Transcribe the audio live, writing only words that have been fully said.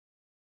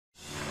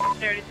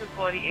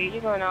3248.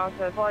 You're going on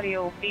to a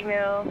 40-year-old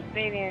female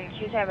stating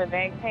she's having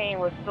back pain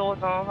with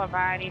sores on her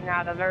body,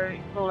 not alert,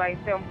 flu-like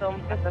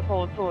symptoms. This is a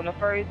code 2 in the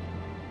first.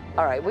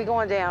 All right, we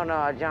going down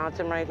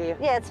Johnson right here?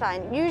 Yeah, it's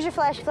fine. Use your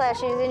flashy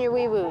flashies and your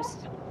wee-woos.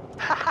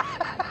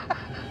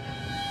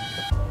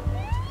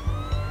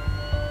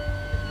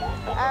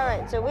 All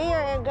right, so we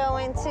are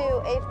going to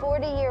a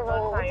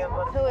 40-year-old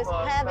who is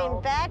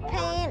having back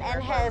pain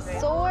and has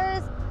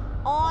sores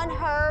on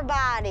her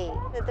body.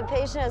 That the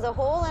patient has a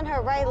hole in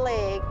her right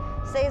leg,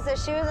 says that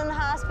she was in the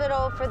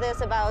hospital for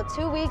this about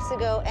 2 weeks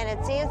ago, and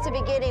it seems to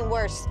be getting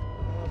worse.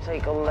 We'll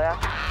take a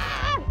left.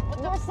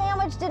 Your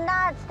sandwich did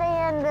not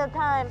stand the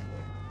time.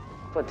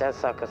 Put that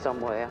sucker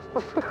somewhere.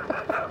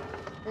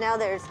 Now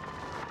there's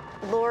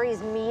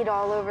Lori's meat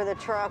all over the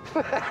truck.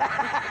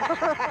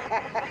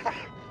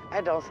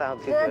 That don't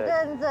sound too That good.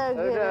 doesn't sound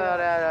good. No,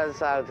 that doesn't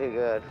sound too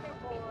good.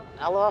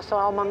 I lost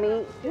all my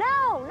meat.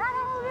 No, not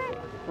all of it.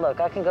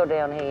 Look, I can go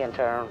down here and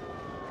turn.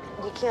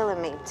 You're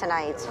killing me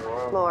tonight,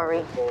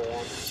 Lori.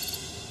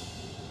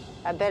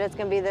 I bet it's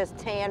gonna be this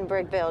tan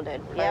brick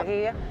building. Right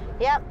here?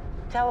 Yep.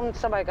 Tell them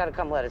somebody got to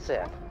come let us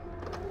in.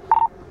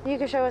 You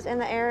can show us in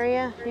the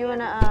area. You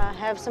wanna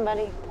have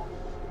somebody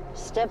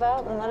step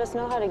out and let us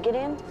know how to get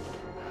in?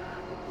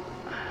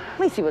 Let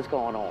me see what's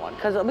going on,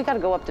 because we got to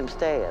go up them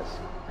stairs.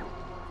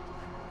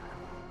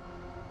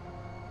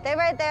 Stay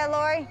right there,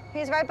 Lori.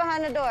 He's right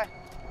behind the door.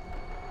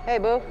 Hey,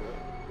 boo.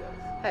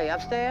 Hey,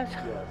 upstairs?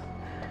 Yes.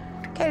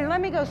 Katie,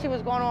 let me go see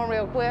what's going on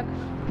real quick.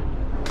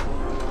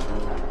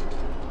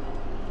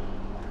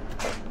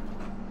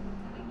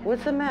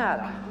 What's the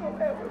matter?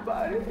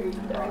 Everybody.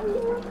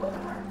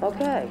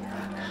 Okay.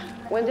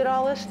 When did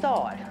all this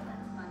start?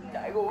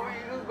 Like a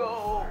week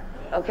ago.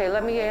 Okay,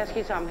 let me ask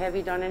you something. Have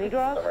you done any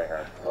drugs? Right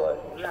here.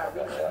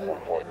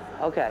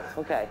 Okay,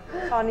 okay.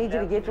 I need you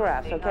to get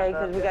dressed, okay?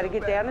 Because we got to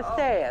get down the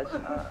stairs.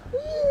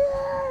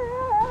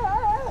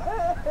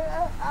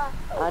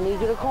 I need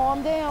you to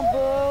calm down,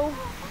 boo.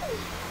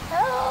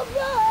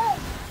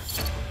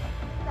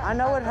 I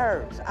know it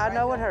hurts. I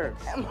know it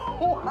hurts.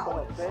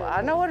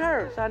 I know it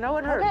hurts. I know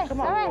it hurts. Okay,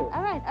 Come on.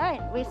 all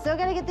right. We still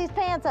gotta get these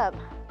pants up.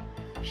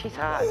 She's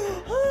hot.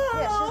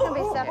 Yeah, she's gonna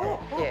be septic.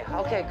 Yeah,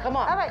 okay, come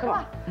on. All right, come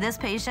on. This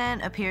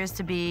patient appears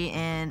to be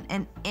in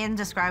an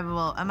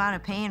indescribable amount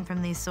of pain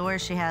from these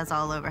sores she has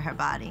all over her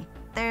body.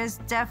 There's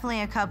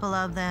definitely a couple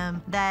of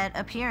them that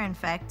appear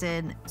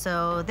infected,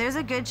 so there's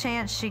a good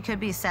chance she could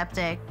be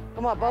septic.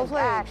 Come on, both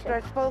legs.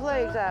 Stretch both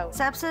legs out.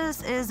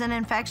 Sepsis is an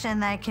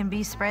infection that can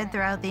be spread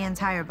throughout the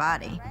entire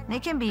body.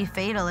 It can be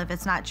fatal if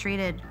it's not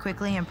treated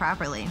quickly and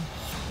properly.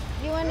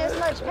 You in this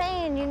much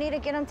pain, you need to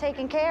get them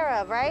taken care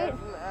of, right?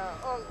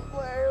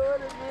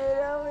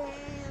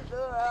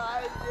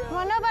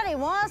 Well, nobody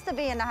wants to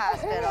be in the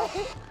hospital.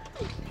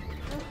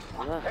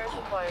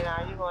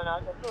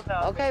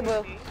 Okay,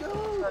 boo.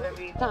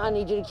 I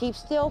need you to keep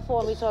still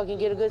for me so I can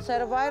get a good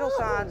set of vital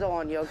signs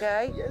on you,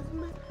 okay? Yes,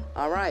 ma'am.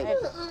 All right.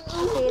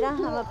 Tita, I'm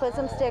gonna put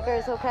some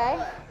stickers,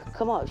 okay?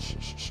 Come on. Shh,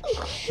 shh, shh,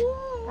 shh.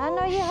 I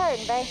know you're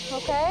hurting, babe,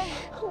 okay?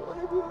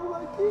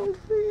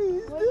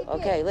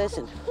 Okay,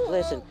 listen.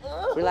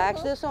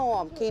 Relax this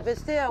arm. Keep it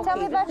still. Tell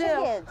Keep me about it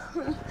your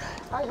still. kids.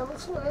 I have a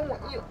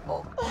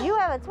 21-year-old. You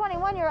have a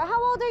 21-year-old.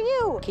 How old are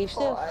you? Keep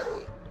still.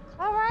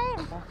 All right.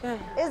 Okay.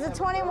 Is the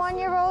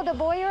 21-year-old a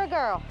boy or a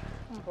girl?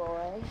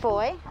 Boy.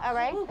 Boy, all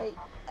right. Hey,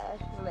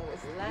 his name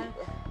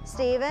is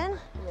Steven,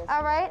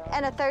 all right.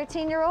 And a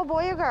 13-year-old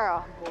boy or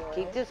girl?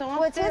 Keep this arm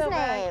What's still. his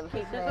name? Babe.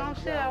 Keep this arm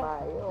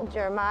still.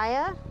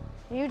 Jeremiah.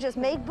 You just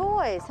make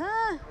boys,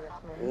 huh?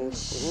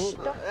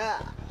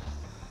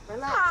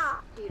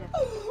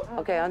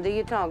 Okay, undo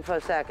your tongue for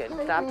a second.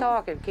 Stop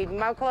talking. Keep your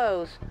mouth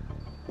closed.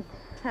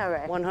 All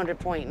right.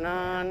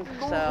 100.9,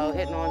 so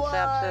hitting on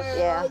sepsis.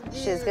 Yeah,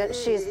 she's good.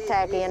 She's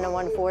tacky in the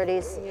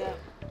 140s. Yeah.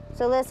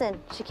 So listen,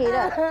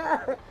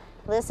 Chiquita.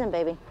 Listen,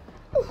 baby.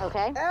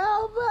 Okay?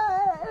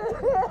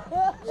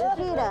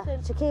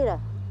 Chiquita.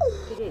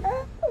 You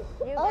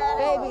got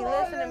it. Baby,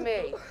 listen to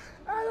me.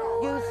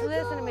 You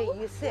listen to me.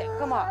 You sick.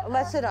 Come on,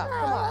 let's sit up.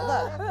 Come on,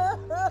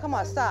 look. Come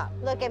on, stop.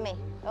 Look at me,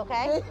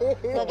 okay?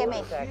 Look at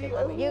me.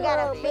 You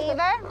got a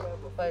fever.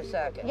 Wait a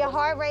second. Your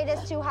heart rate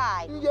is too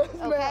high,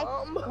 okay?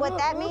 What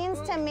that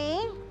means to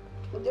me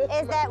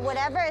is that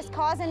whatever is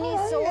causing these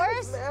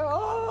sores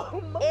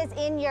is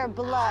in your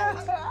blood,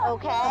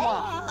 okay?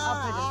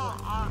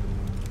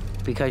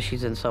 Because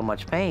she's in so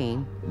much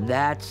pain,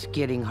 that's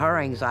getting her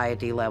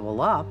anxiety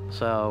level up.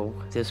 So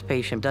this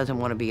patient doesn't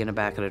want to be in the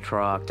back of the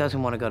truck,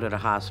 doesn't want to go to the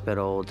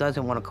hospital,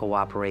 doesn't want to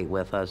cooperate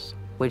with us,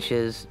 which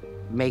is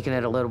making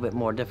it a little bit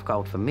more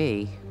difficult for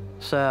me.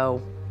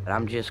 So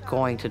I'm just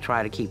going to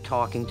try to keep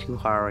talking to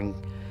her and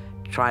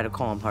try to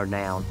calm her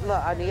down.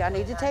 Look, I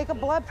need to take a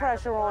blood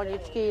pressure on you,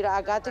 Chiquita.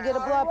 I got to get a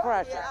blood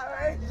pressure.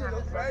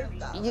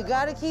 You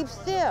got to keep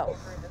still.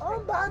 I'm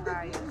about to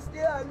be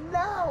still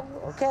now.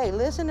 Okay,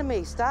 listen to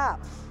me.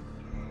 Stop.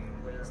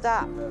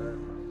 Stop.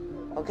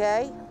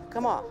 Okay?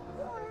 Come on.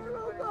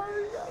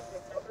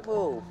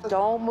 Move.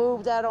 Don't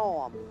move that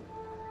arm.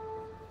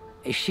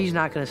 she's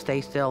not going to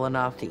stay still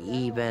enough to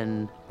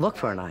even look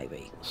for an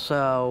IV.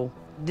 So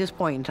at this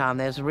point in time,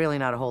 there's really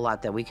not a whole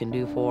lot that we can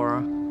do for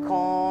her.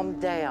 Calm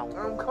down.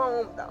 I'm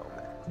calm down,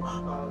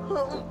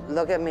 man.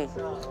 Look at me.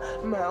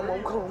 Ma'am,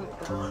 I'm calm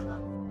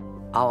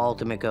down. Our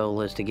ultimate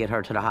goal is to get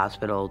her to the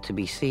hospital to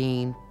be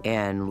seen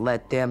and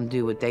let them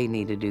do what they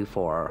need to do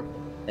for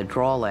her.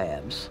 Draw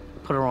labs,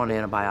 put her on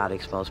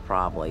antibiotics most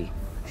probably.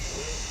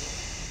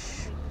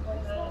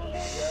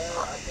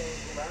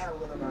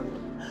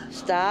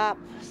 Stop,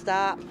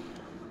 stop.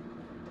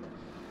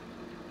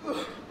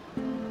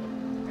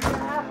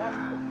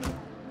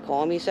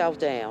 Calm yourself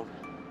down.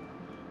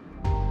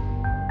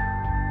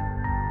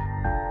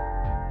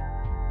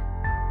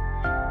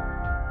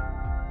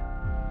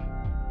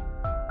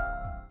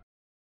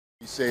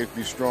 Be safe,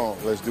 be strong.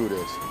 Let's do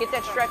this. Get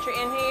that stretcher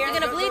in here. You're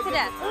gonna bleed to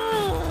death.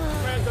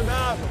 Grab the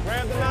nozzle,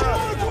 grab the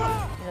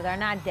nozzle. You know, they're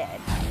not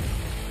dead.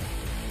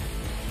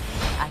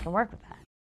 I can work with that.